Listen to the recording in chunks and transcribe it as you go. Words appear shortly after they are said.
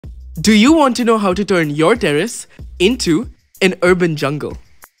Do you want to know how to turn your terrace into an urban jungle?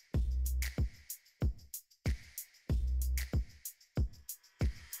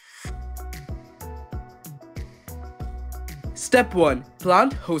 Step 1.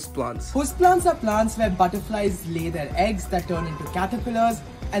 Plant host plants. Host plants are plants where butterflies lay their eggs that turn into caterpillars,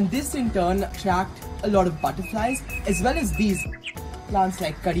 and this in turn attract a lot of butterflies as well as bees. Plants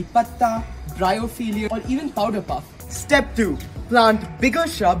like curry patta, bryophilia, or even powder puff. Step 2. Plant bigger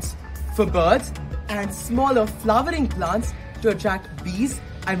shrubs for birds and smaller flowering plants to attract bees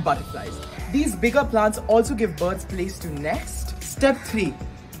and butterflies. These bigger plants also give birds place to nest. Step 3.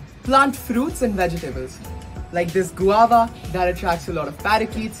 Plant fruits and vegetables like this guava that attracts a lot of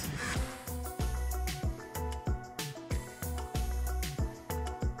parakeets,